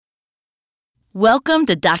Welcome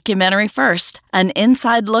to Documentary First, an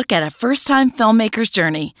inside look at a first-time filmmaker's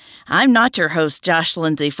journey. I'm not your host, Josh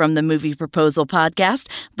Lindsay from the Movie Proposal Podcast,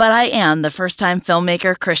 but I am the first-time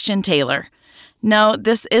filmmaker, Christian Taylor. No,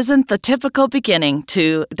 this isn't the typical beginning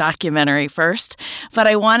to Documentary First, but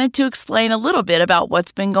I wanted to explain a little bit about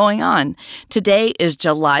what's been going on. Today is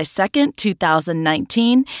July 2nd,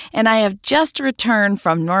 2019, and I have just returned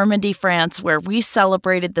from Normandy, France, where we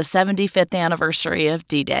celebrated the 75th anniversary of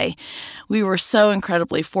D-Day. We were so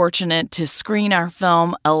incredibly fortunate to screen our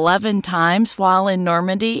film 11 times while in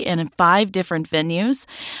Normandy and in 5 different venues.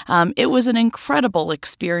 It was an incredible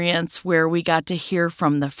experience where we got to hear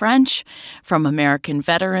from the French, from American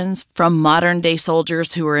veterans, from modern-day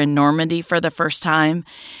soldiers who were in Normandy for the first time.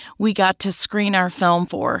 We got to screen our film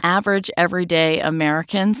for average, everyday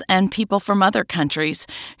Americans and people from other countries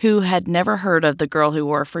who had never heard of The Girl Who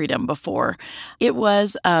Wore Freedom before. It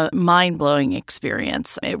was a mind-blowing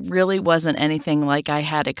experience. It really wasn't anything like I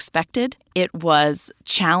had expected. It was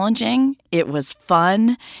challenging, it was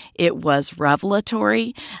fun, it was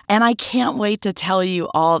revelatory, and I can't wait to tell you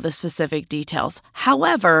all the specific details.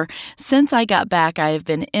 However, since I got back, I have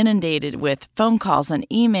been inundated with phone calls and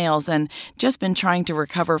emails and just been trying to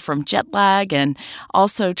recover from jet lag and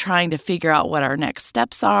also trying to figure out what our next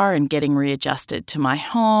steps are and getting readjusted to my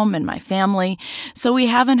home and my family. So we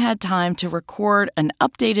haven't had time to record an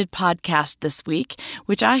updated podcast this week,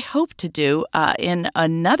 which I hope to do in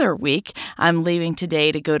another week. I'm leaving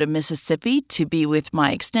today to go to Mississippi to be with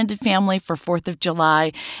my extended family for 4th of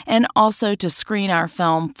July and also to screen our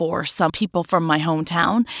film for some people from my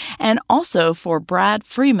hometown and also for Brad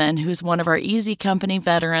Freeman, who's one of our Easy Company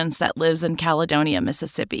veterans that lives in Caledonia,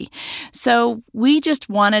 Mississippi. So we just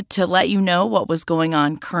wanted to let you know what was going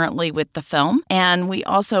on currently with the film, and we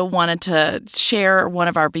also wanted to share one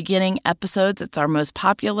of our beginning episodes. It's our most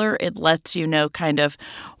popular. It lets you know kind of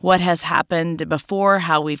what has happened before,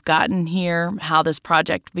 how we've gotten here, how this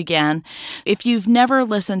project began. If you've never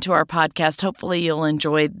listened to our podcast, hopefully you'll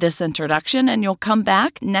enjoy this introduction and you'll come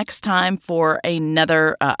back next time for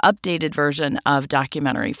another updated version of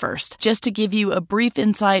Documentary First. Just to give you a brief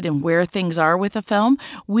insight in where things are with the film,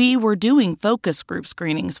 we were doing focus group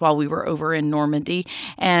screenings while we were over in Normandy,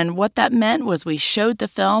 and what that meant was we showed the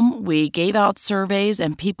film, we gave out surveys,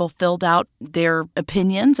 and people filled out their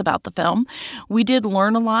opinions about the film. We did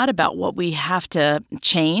learn a lot about what we have to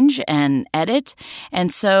change and edit,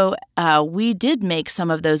 and so we did make some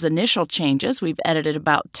of those initial changes. We've edited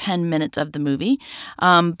about 10 minutes of the movie,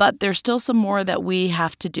 but there's still some more that we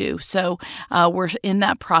have to do. So we're in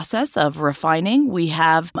that process of refining. We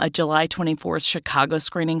have a July 24th Chicago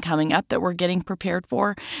screening coming up that we're getting prepared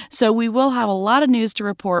for. So we will have a lot of news to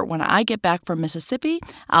report when I get back from Mississippi.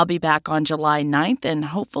 I'll be back on July 9th, and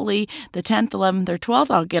hopefully the 10th, 11th, or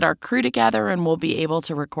 12th, I'll get our crew together and we'll be able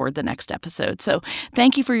to record the next episode. So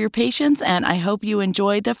thank you for your patience, and I hope you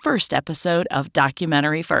enjoyed the first episode of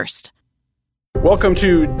Documentary First. Welcome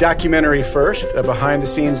to Documentary First, a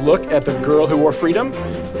behind-the-scenes look at The Girl Who Wore Freedom,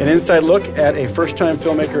 an inside look at a first-time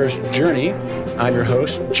filmmaker's journey. I'm your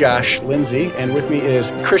host, Josh Lindsay, and with me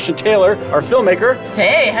is Christian Taylor, our filmmaker.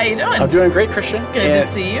 Hey, how you doing? I'm doing great, Christian. Good to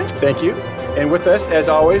see you. Thank you. And with us, as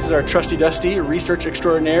always, is our trusty-dusty research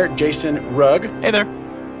extraordinaire, Jason Rugg. Hey there.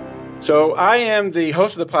 So I am the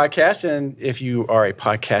host of the podcast, and if you are a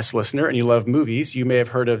podcast listener and you love movies, you may have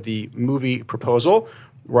heard of the Movie Proposal,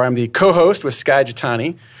 where I'm the co-host with Skye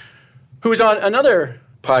Jitani, who is on another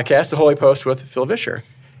podcast, The Holy Post, with Phil Vischer,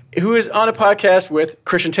 who is on a podcast with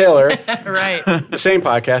Christian Taylor. Right. The same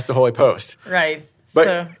podcast, The Holy Post. Right.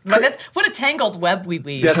 But That's, what a tangled web we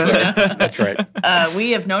weave. That's right. That's right.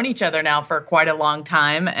 We have known each other now for quite a long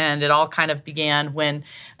time, and it all kind of began when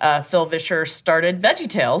Phil Vischer started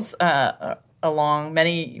VeggieTales along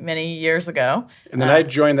many years ago. And then I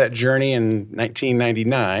joined that journey in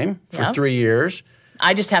 1999 for 3 years.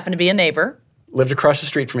 I just happened to be a neighbor. Lived across the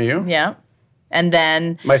street from you. Yeah. And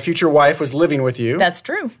then... my future wife was living with you. That's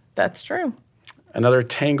true. That's true. Another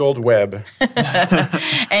tangled web.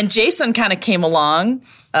 And Jason kind of came along.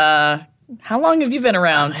 How long have you been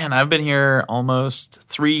around? Man, I've been here almost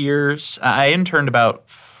 3 years. I interned about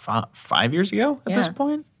 5 years ago at this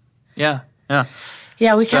point. Yeah.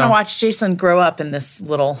 Yeah, we kind of watched Jason grow up in this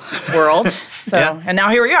little world. And now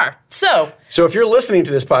here we are. So if you're listening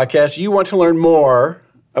to this podcast, you want to learn more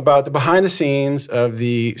about the behind the scenes of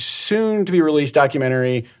the soon-to-be-released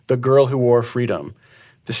documentary, The Girl Who Wore Freedom.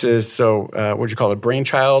 This is, what would you call it, a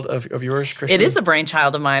brainchild of yours, Christian? It is a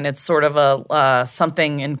brainchild of mine. It's sort of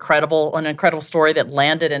an incredible story that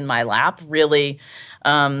landed in my lap. Really,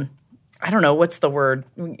 I don't know, what's the word?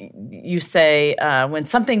 You say when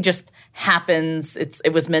something just happens,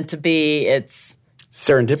 it was meant to be. It's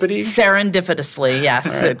Serendipitously, yes.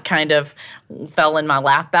 Right. It kind of fell in my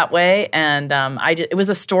lap that way. And it was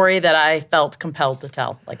a story that I felt compelled to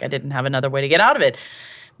tell. Like I didn't have another way to get out of it.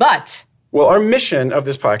 But... Well, our mission of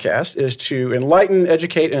this podcast is to enlighten,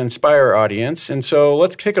 educate, and inspire our audience. And so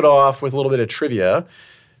let's kick it off with a little bit of trivia.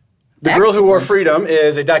 The Girl Who Wore Freedom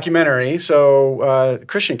is a documentary. So,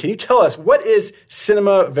 Christian, can you tell us, what is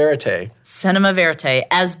cinema verite? Cinema verite,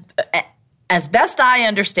 as best I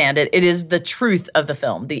understand it, it is the truth of the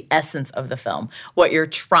film, the essence of the film, what you're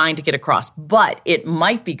trying to get across. But it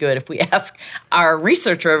might be good if we ask our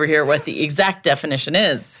researcher over here what the exact definition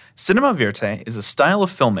is. Cinema verite is a style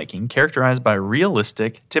of filmmaking characterized by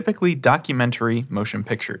realistic, typically documentary motion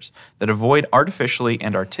pictures that avoid artificially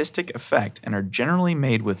and artistic effect and are generally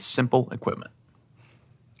made with simple equipment.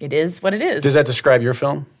 It is what it is. Does that describe your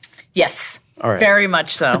film? Yes. All right. Very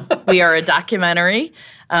much so. We are a documentary.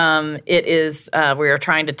 It is. We are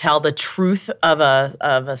trying to tell the truth of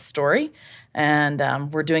a story,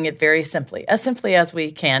 and we're doing it very simply as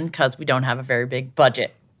we can, because we don't have a very big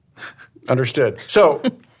budget. Understood. So,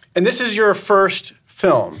 and this is your first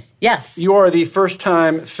film. Yes. You are the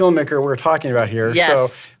first-time filmmaker we're talking about here.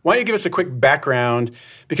 Yes. So, why don't you give us a quick background?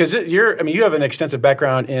 Because you have an extensive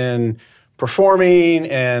background in performing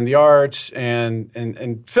and the arts and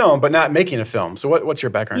film, but not making a film. So what's your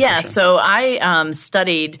background? Yeah, Christian? so I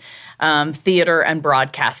studied theater and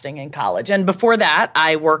broadcasting in college. And before that,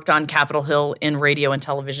 I worked on Capitol Hill in radio and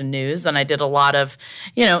television news. And I did a lot of,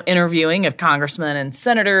 interviewing of congressmen and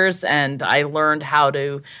senators. And I learned how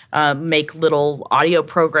to make little audio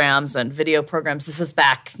programs and video programs. This is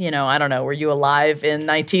back, I don't know, were you alive in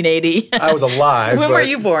 1980? I was alive. When were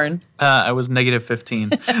you born? I was negative 15.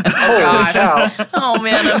 Oh, God. Cow. Oh,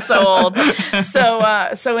 man, I'm so old.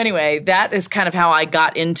 So anyway, that is kind of how I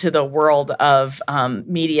got into the world of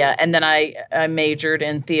media. And then I majored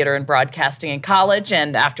in theater and broadcasting in college.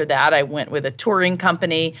 And after that, I went with a touring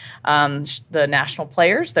company, the National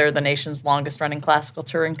Players. They're the nation's longest-running classical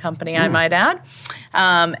touring company, I might add.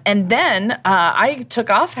 And then I took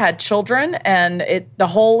off, had children, and the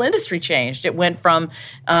whole industry changed. It went from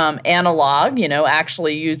analog,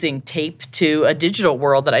 actually using tape, to a digital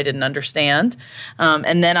world that I didn't understand.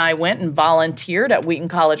 And then I went and volunteered at Wheaton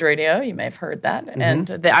College Radio. You may have heard that. Mm-hmm.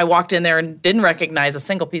 And I walked in there and didn't recognize a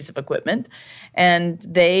single piece of equipment. And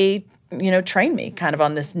they, trained me kind of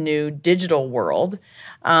on this new digital world.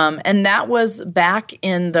 And that was back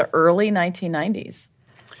in the early 1990s.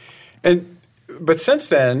 But since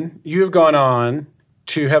then, you have gone on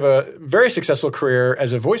to have a very successful career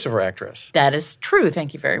as a voiceover actress. That is true.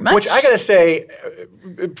 Thank you very much. Which I got to say,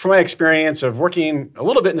 from my experience of working a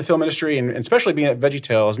little bit in the film industry and especially being at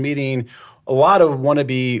VeggieTales, meeting a lot of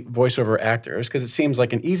wannabe voiceover actors, because it seems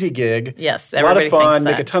like an easy gig. Yes, a lot of fun,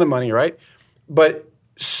 make a ton of money, right? But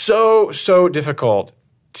so difficult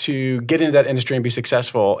to get into that industry and be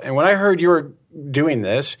successful. And when I heard you were doing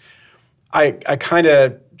this, I kind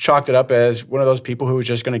of chalked it up as one of those people who was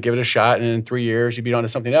just going to give it a shot, and in 3 years you'd be on to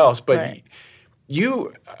something else. But right.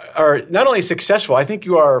 You are not only successful, I think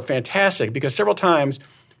you are fantastic, because several times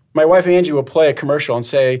my wife Angie will play a commercial and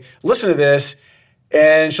say, listen to this,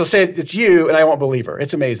 and she'll say it's you, and I won't believe her.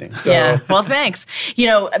 It's amazing. So. Yeah, well, thanks.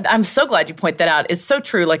 I'm so glad you point that out. It's so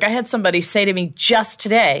true. Like, I had somebody say to me just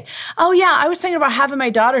today, oh, yeah, I was thinking about having my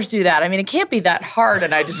daughters do that. I mean, it can't be that hard.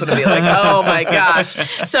 And I just want to be like, oh, my gosh.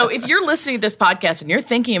 So if you're listening to this podcast and you're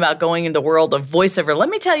thinking about going into the world of voiceover, let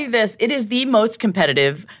me tell you this. It is the most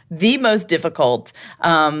competitive, the most difficult,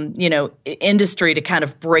 industry to kind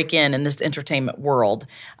of break in this entertainment world.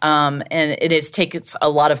 And it takes a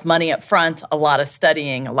lot of money up front, a lot of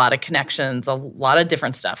studying, a lot of connections, a lot of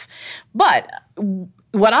different stuff. But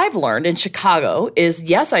what I've learned in Chicago is,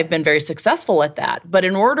 yes, I've been very successful at that. But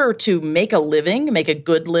in order to make a living, make a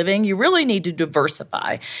good living, you really need to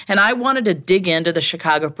diversify. And I wanted to dig into the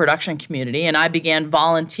Chicago production community, and I began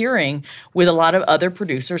volunteering with a lot of other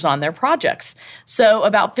producers on their projects. So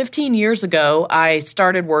about 15 years ago, I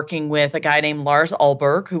started working with a guy named Lars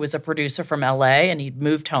Ulberg, who was a producer from LA, and he'd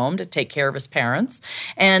moved home to take care of his parents,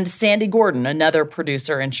 and Sandy Gordon, another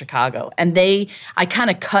producer in Chicago. And I kind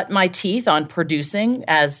of cut my teeth on producing,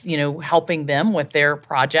 as helping them with their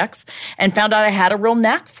projects, and found out I had a real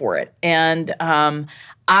knack for it. And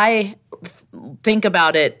I think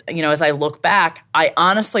about it, as I look back, I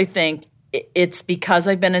honestly think it's because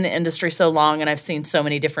I've been in the industry so long and I've seen so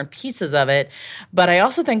many different pieces of it, but I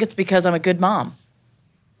also think it's because I'm a good mom.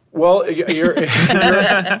 Well,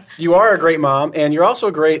 you are a great mom, and you're also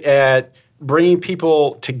great at bringing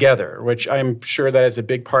people together, which I'm sure that is a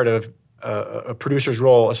big part of a producer's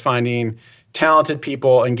role, is finding talented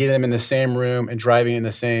people and getting them in the same room and driving in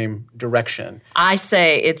the same direction? I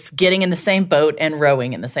say it's getting in the same boat and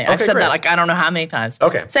rowing in the same. I've said great. that like I don't know how many times.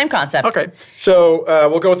 Okay. Same concept. Okay. So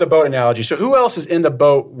we'll go with the boat analogy. So who else is in the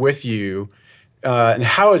boat with you? And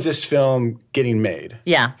how is this film getting made?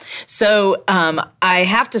 Yeah. So I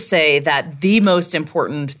have to say that the most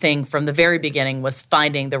important thing from the very beginning was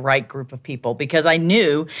finding the right group of people, because I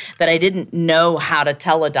knew that I didn't know how to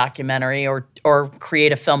tell a documentary or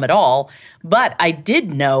create a film at all, but I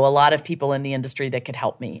did know a lot of people in the industry that could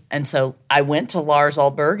help me. And so I went to Lars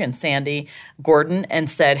Ulberg and Sandy Gordon and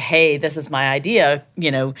said, hey, this is my idea.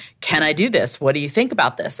 Can I do this? What do you think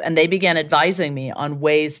about this? And they began advising me on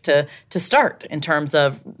ways to start in terms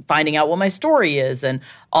of finding out what my story is and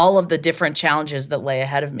all of the different challenges that lay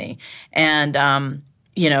ahead of me. And,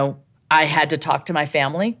 I had to talk to my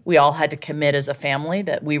family. We all had to commit as a family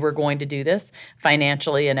that we were going to do this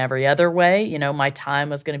financially and every other way. My time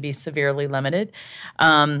was going to be severely limited.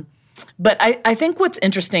 But I think what's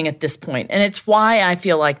interesting at this point, and it's why I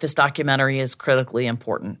feel like this documentary is critically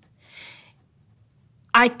important,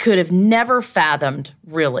 I could have never fathomed,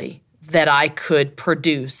 really, that I could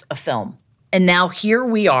produce a film. And now here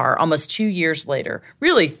we are, almost 2 years later,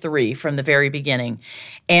 really 3 from the very beginning.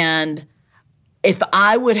 And if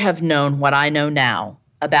I would have known what I know now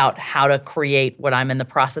about how to create what I'm in the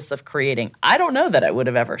process of creating, I don't know that I would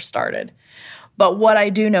have ever started. But what I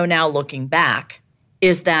do know now looking back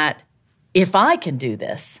is that if I can do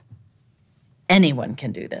this, anyone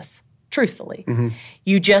can do this. Truthfully. Mm-hmm.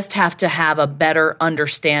 You just have to have a better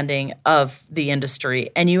understanding of the industry,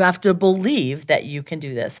 and you have to believe that you can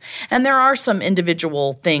do this. And there are some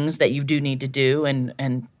individual things that you do need to do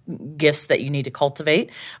and gifts that you need to cultivate.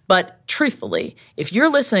 But truthfully, if you're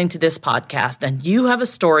listening to this podcast and you have a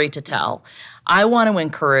story to tell, I want to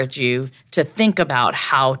encourage you to think about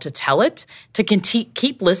how to tell it, to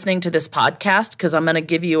keep listening to this podcast, because I'm going to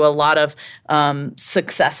give you a lot of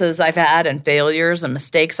successes I've had and failures and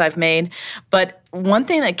mistakes I've made. But one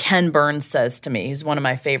thing that Ken Burns says to me, he's one of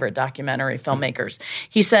my favorite documentary filmmakers,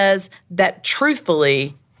 he says that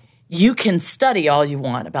truthfully, you can study all you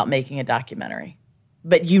want about making a documentary,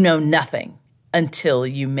 but you know nothing until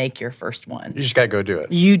you make your first one. You just got to go do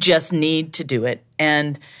it. You just need to do it.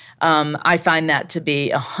 And I find that to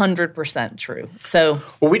be 100% true. So,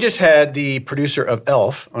 well, we just had the producer of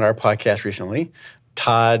Elf on our podcast recently,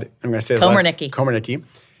 Todd. I'm going to say Komarnicki.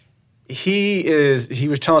 He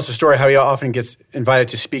was telling us a story how he often gets invited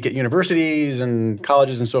to speak at universities and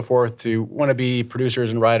colleges and so forth to wannabe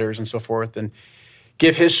producers and writers and so forth and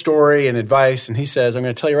give his story and advice. And he says, I'm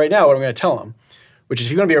going to tell you right now what I'm going to tell him, which is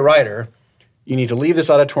if you're going to be a writer, you need to leave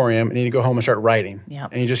this auditorium and you need to go home and start writing.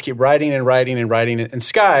 Yep. And you just keep writing and writing and writing. And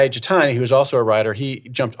Sky Jitani, who was also a writer, he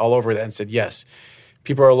jumped all over that and said, yes,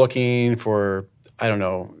 people are looking for, I don't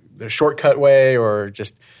know, the shortcut way or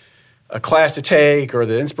just a class to take or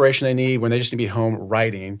the inspiration they need when they just need to be home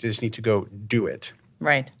writing. They just need to go do it.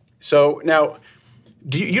 Right. So now,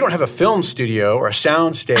 you don't have a film studio or a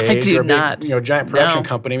sound stage I do or a not. big, giant production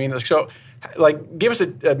company. I mean, so give us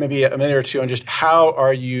maybe a minute or two on just how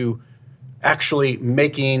are you actually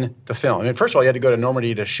making the film? I mean, first of all, you had to go to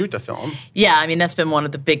Normandy to shoot the film. Yeah, I mean, that's been one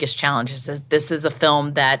of the biggest challenges. This is a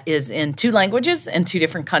film that is in 2 languages in 2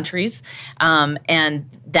 different countries, and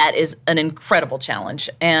that is an incredible challenge.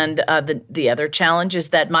 And the other challenge is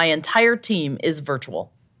that my entire team is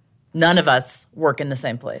virtual. None of us work in the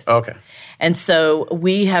same place. Okay. And so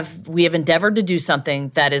we have endeavored to do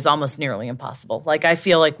something that is almost nearly impossible. Like, I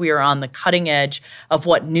feel like we are on the cutting edge of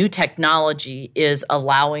what new technology is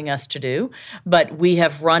allowing us to do, but we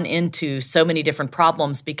have run into so many different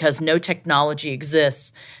problems because no technology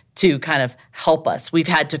exists to kind of help us. We've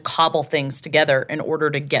had to cobble things together in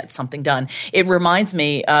order to get something done. It reminds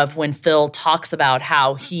me of when Phil talks about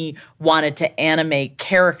how he wanted to animate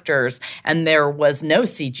characters and there was no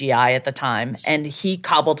CGI at the time, and he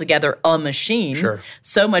cobbled together a machine,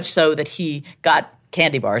 so much so that he got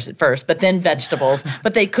candy bars at first, but then vegetables,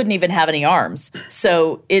 but they couldn't even have any arms.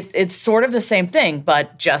 So it's sort of the same thing,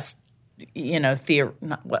 but just, You're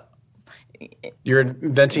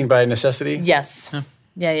inventing by necessity? Yes. Huh.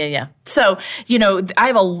 Yeah. So, I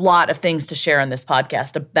have a lot of things to share on this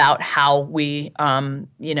podcast about how we,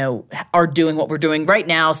 are doing what we're doing right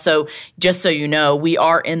now. So just so you know, we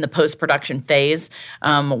are in the post-production phase.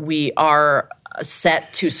 We are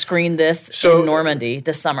set to screen this in Normandy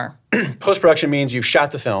this summer. Post-production means you've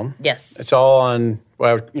shot the film. Yes. It's all on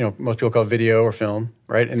what most people call video or film,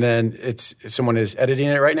 right? And then someone is editing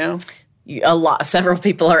it right now? Several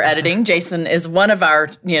people are editing. Jason is one of our,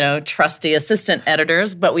 trusty assistant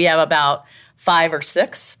editors, but we have about 5 or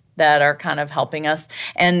 6 that are kind of helping us.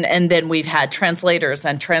 And then we've had translators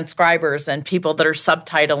and transcribers and people that are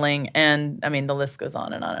subtitling. And I mean, the list goes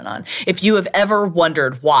on and on and on. If you have ever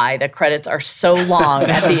wondered why the credits are so long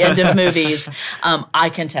at the end of movies,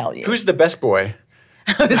 I can tell you. Who's the best boy?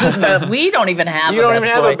 We don't even have you a best boy. You don't even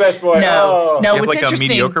have a best boy. No, no. You have What's like a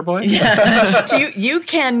mediocre boy? Yeah. you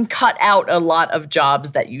can cut out a lot of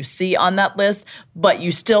jobs that you see on that list, but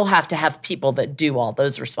you still have to have people that do all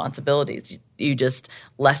those responsibilities. You just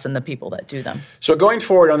lessen the people that do them. So going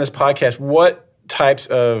forward on this podcast, what types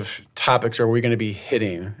of topics are we going to be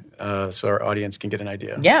hitting? So our audience can get an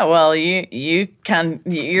idea. Yeah, well, you're going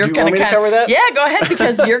to cover that? Yeah, go ahead,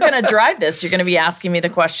 because you're going to drive this. You're going to be asking me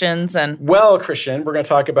the questions. Well, Christian, we're going to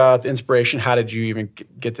talk about the inspiration. How did you even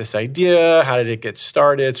get this idea? How did it get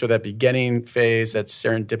started? So that beginning phase, that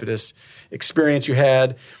serendipitous experience you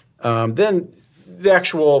had. Then the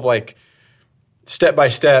actual like step by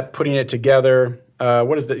step, putting it together.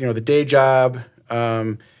 What is the day job?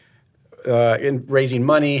 In raising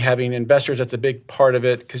money, having investors, that's a big part of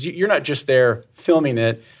it, because you're not just there filming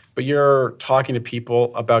it, but you're talking to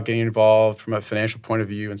people about getting involved from a financial point of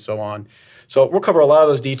view and so on. So we'll cover a lot of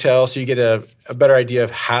those details so you get a better idea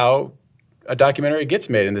of how a documentary gets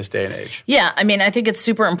made in this day and age. Yeah, I mean, I think it's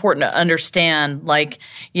super important to understand, like,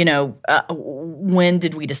 when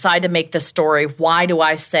did we decide to make this story? Why do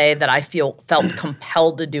I say that I felt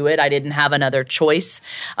compelled to do it? I didn't have another choice.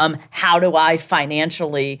 How do I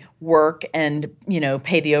financially work and,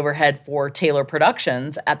 pay the overhead for Taylor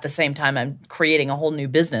Productions at the same time I'm creating a whole new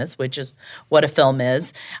business, which is what a film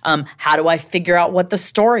is? How do I figure out what the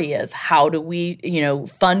story is? How do we,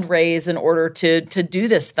 fundraise in order to do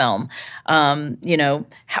this film?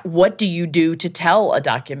 What do you do to tell a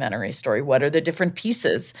documentary story? What are the different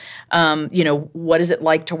pieces? What is it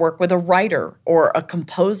like to work with a writer or a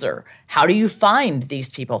composer? How do you find these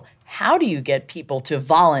people? How do you get people to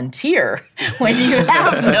volunteer when you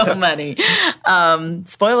have no money?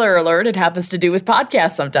 Spoiler alert, it happens to do with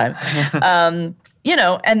podcasts sometimes. How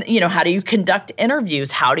do you conduct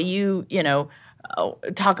interviews? How do you, we can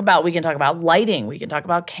talk about lighting, we can talk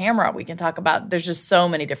about camera, we can talk about, there's just so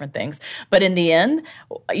many different things. But in the end,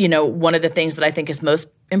 one of the things that I think is most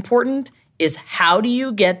important is how do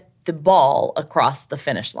you get the ball across the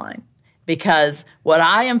finish line? Because what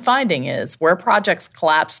I am finding is where projects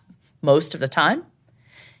collapse most of the time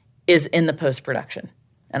is in the post-production.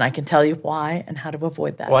 And I can tell you why and how to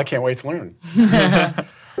avoid that. Well, I can't wait to learn.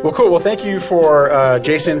 Well, cool. Well, thank you for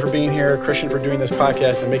Jason for being here, Christian for doing this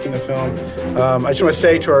podcast and making the film. I just want to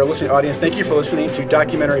say to our listening audience, thank you for listening to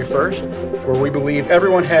Documentary First, where we believe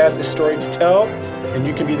everyone has a story to tell, and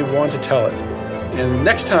you can be the one to tell it. And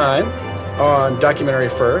next time on Documentary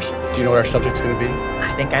First, do you know what our subject's going to be?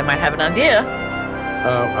 I think I might have an idea.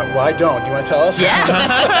 Well, I don't. Do you want to tell us? Yeah.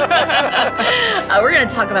 We're going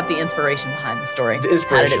to talk about the inspiration behind the story. The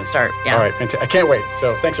inspiration. How did it start? Yeah. All right. Fantastic. I can't wait.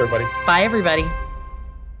 So thanks, everybody. Bye, everybody.